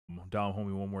Dom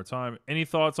Homie one more time. Any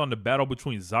thoughts on the battle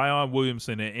between Zion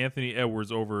Williamson and Anthony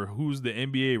Edwards over who's the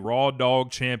NBA Raw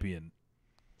Dog champion?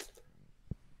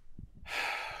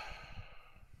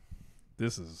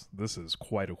 This is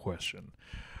quite a question.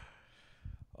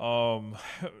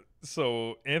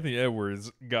 So Anthony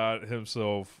Edwards got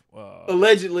himself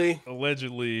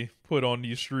allegedly put on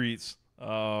these streets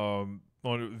via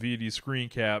these screen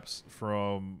caps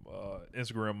from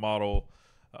Instagram model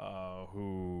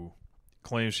who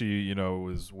claims she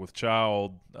was with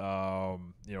child,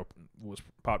 was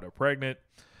popped up pregnant,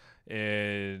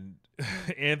 and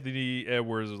Anthony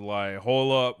Edwards was like,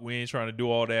 hold up, we ain't trying to do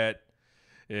all that.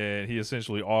 And he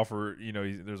essentially offered,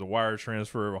 there's a wire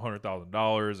transfer of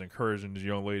 $100,000, encouraging these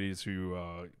young ladies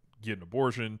to get an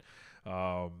abortion.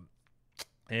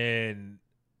 And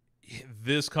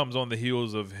this comes on the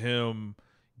heels of him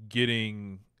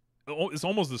getting, it's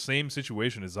almost the same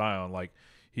situation as Zion. Like,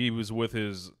 he was with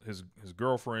his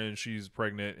girlfriend, she's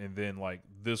pregnant, and then like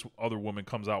this other woman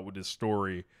comes out with this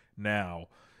story now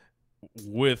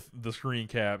with the screen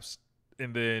caps,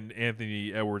 and then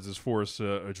Anthony Edwards is forced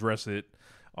to address it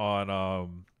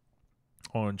on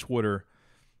Twitter,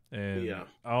 and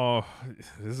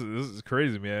this is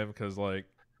crazy, man, because like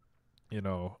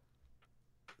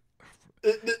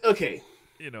okay,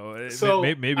 so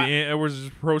maybe Edwards is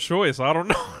pro-choice. I don't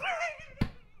know.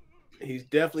 He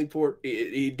definitely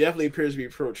appears to be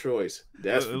pro-choice.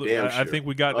 That's for damn sure. I think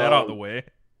we got that out of the way.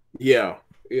 Yeah.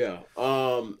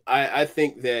 I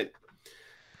think that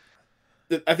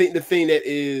I think the thing that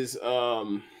is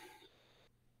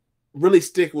really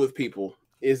stick with people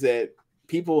is that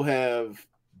people have,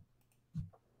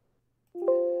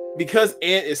 because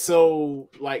Ant is so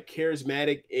like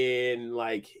charismatic and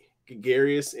like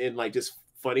gregarious and like just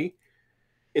funny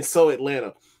and so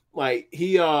Atlanta. Like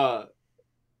he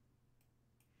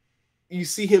you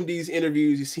see him these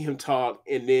interviews, you see him talk,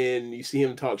 and then you see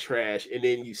him talk trash, and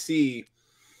then you see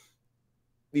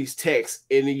these texts,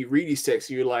 and then you read these texts,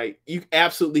 and you're like, you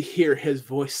absolutely hear his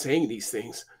voice saying these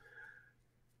things.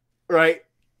 Right?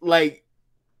 Like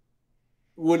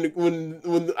when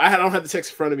I don't have the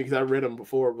text in front of me because I read them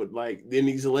before, but like then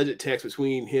these alleged texts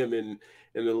between him and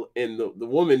the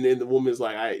woman, and the woman's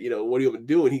like, what are you gonna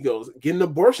do? And he goes, get an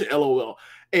abortion, LOL.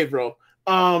 Hey, bro.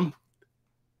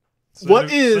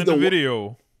 What is the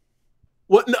video?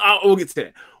 What? No, we'll get to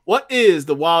that. What is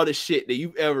the wildest shit that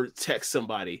you've ever text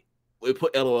somebody and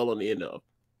put LOL on the end of?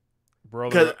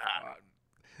 Brother,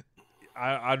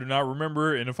 I do not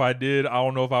remember, and if I did, I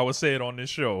don't know if I would say it on this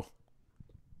show.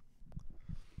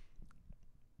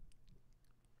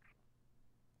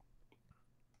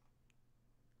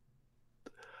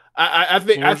 I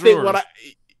think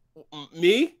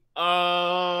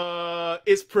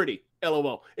it's pretty.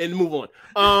 LOL, and move on.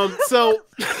 So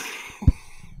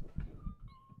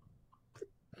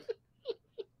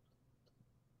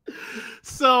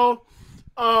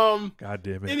God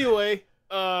damn it. Anyway,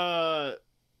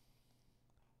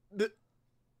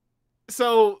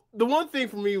 so the one thing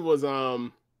for me was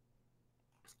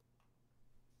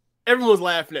everyone's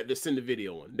laughing at the send the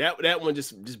video one. That one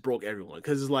just broke everyone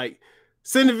because it's like,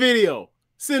 send the video.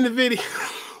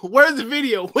 Where's the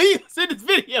video? When you send this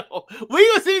video? When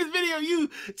you gonna see this video? You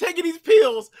taking these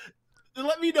pills to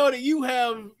let me know that you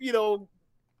have,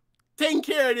 taking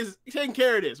care of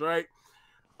this, right?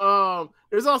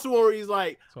 There's also one where he's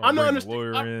like, I'm not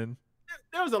understanding.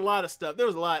 There was a lot of stuff. There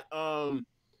was a lot.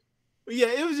 Yeah,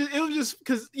 it was just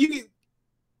because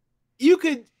you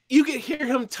could hear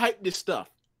him type this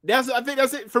stuff. I think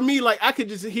that's it for me. Like, I could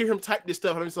just hear him type this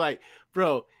stuff, and I'm just like,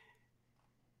 bro,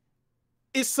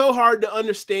 it's so hard to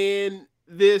understand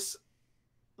this.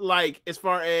 Like, as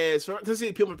far as to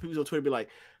see people on Twitter be like,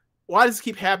 why does this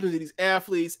keep happening to these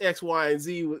athletes, X, Y, and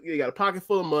Z? They got a pocket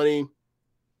full of money,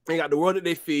 they got the world at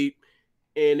their feet,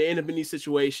 and they end up in these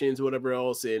situations or whatever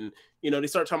else. And they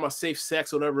start talking about safe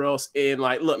sex or whatever else. And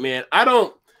like, look, man, I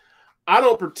don't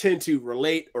pretend to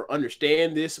relate or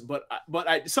understand this, but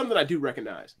something I do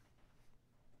recognize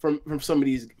from some of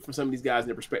these guys and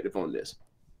their perspective on this.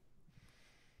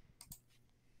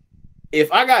 If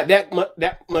I got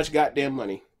that much goddamn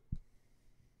money,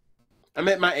 I'm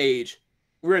at my age.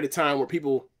 We're at a time where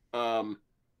people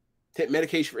take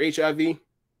medication for HIV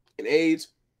and AIDS.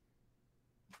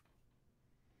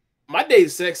 My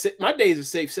days of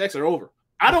safe sex are over.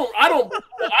 I don't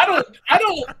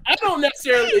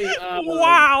necessarily.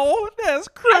 Wow, that's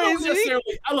crazy.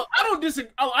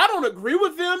 I don't agree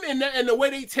with them in the way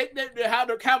they take that, how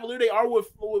they're cavalier they are with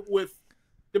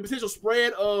the potential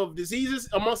spread of diseases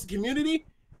amongst the community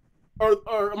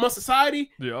or amongst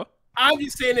society. Yeah. I'm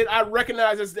just saying that I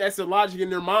recognize that's the logic in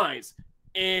their minds.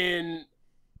 And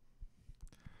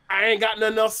I ain't got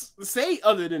nothing else to say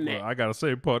other than that. Well, I gotta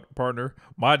say, partner,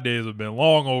 my days have been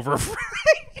long over.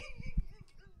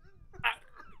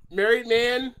 Married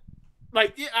man,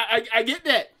 like yeah, I get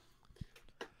that.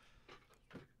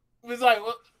 It's like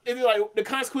the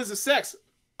consequence of sex.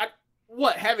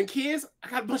 What, having kids? I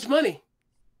got a bunch of money.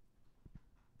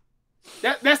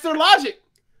 That's their logic.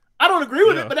 I don't agree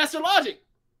with it, but that's their logic.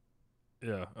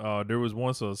 Yeah. There was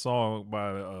once a song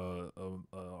by an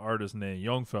artist named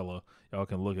Young Fella. Y'all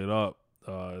can look it up.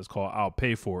 It's called "I'll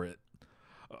Pay for It."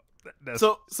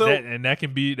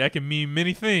 That can mean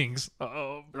many things.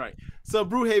 Right. So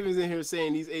Brewhaven's in here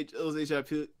saying those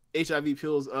HIV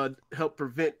pills help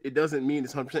prevent. It doesn't mean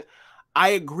it's 100%. I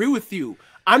agree with you.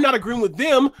 I'm not agreeing with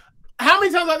them. How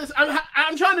many times like this?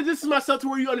 I'm trying to distance myself to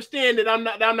where you understand that I'm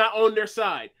not on their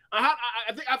side. I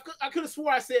think I could have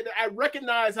swore I said that I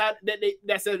recognize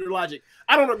that's their logic.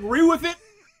 I don't agree with it,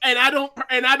 and I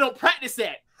don't practice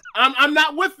that. I'm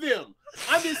not with them.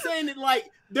 I'm just saying that like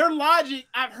their logic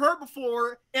I've heard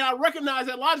before, and I recognize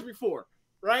that logic before.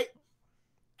 Right?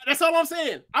 That's all I'm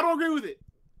saying. I don't agree with it.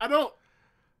 I don't.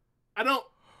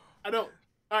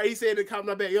 All right, he said to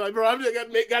comment, "Not You're like, bro, I'm just got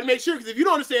to make sure, because if you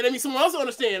don't understand, that means someone else will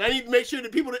understand. I need to make sure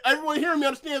that everyone hearing me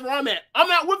understands where I'm at. I'm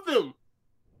not with them.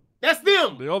 That's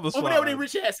them. The other over there with their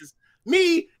rich asses.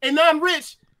 Me and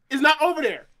non-rich is not over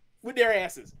there with their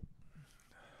asses."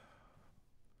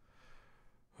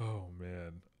 Oh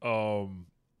man.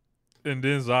 And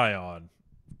then Zion.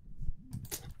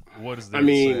 What is there to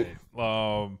say?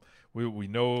 We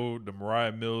know the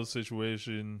Mariah Mills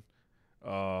situation.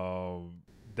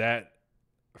 That.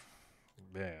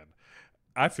 Man,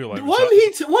 I feel like wasn't he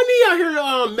out here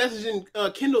messaging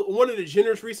Kendall, one of the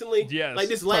Jenners recently? Yes, like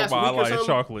this last week or something.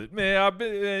 Chocolate,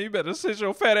 man. You better sit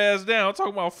your fat ass down.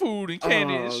 Talking about food and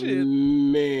candy and shit.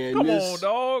 Man, come on,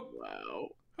 dog. Wow.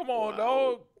 Come on,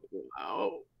 dog.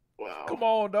 Wow. Come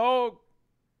on, dog.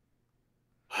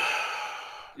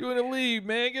 You in the league,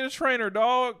 man. Get a trainer,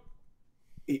 dog.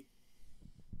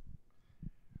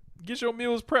 Get your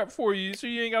meals prepped for you, so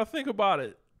you ain't gotta think about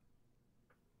it.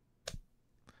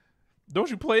 Don't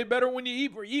you play better when you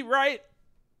eat right?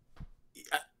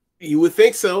 You would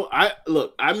think so. I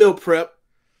meal prep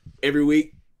every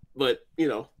week, but you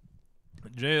know.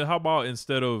 Jay, how about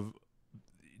instead of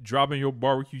dropping your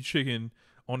barbecue chicken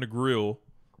on the grill,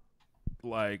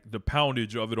 like the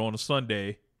poundage of it on a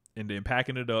Sunday, and then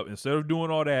packing it up, instead of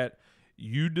doing all that,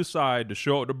 you decide to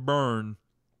show up to burn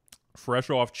fresh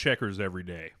off Checkers every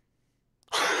day.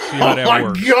 See how that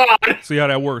works. God. See how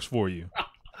that works for you.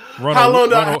 Run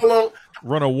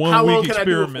a 1 week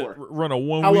experiment. Run a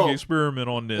 1 week experiment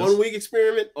on this. 1 week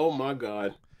experiment? Oh my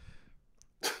God.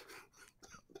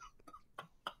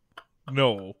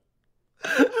 No.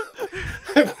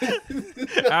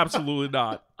 Absolutely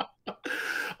not.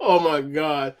 Oh my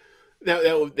God.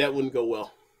 That wouldn't go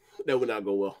well. That would not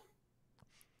go well.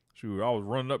 Shoot, I was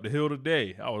running up the hill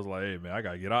today. I was like, hey man, I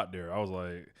gotta get out there. I was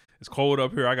like, it's cold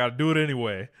up here. I gotta do it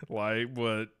anyway. Like,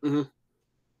 but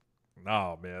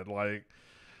nah, man. Like,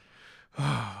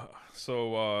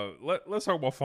 so let's talk about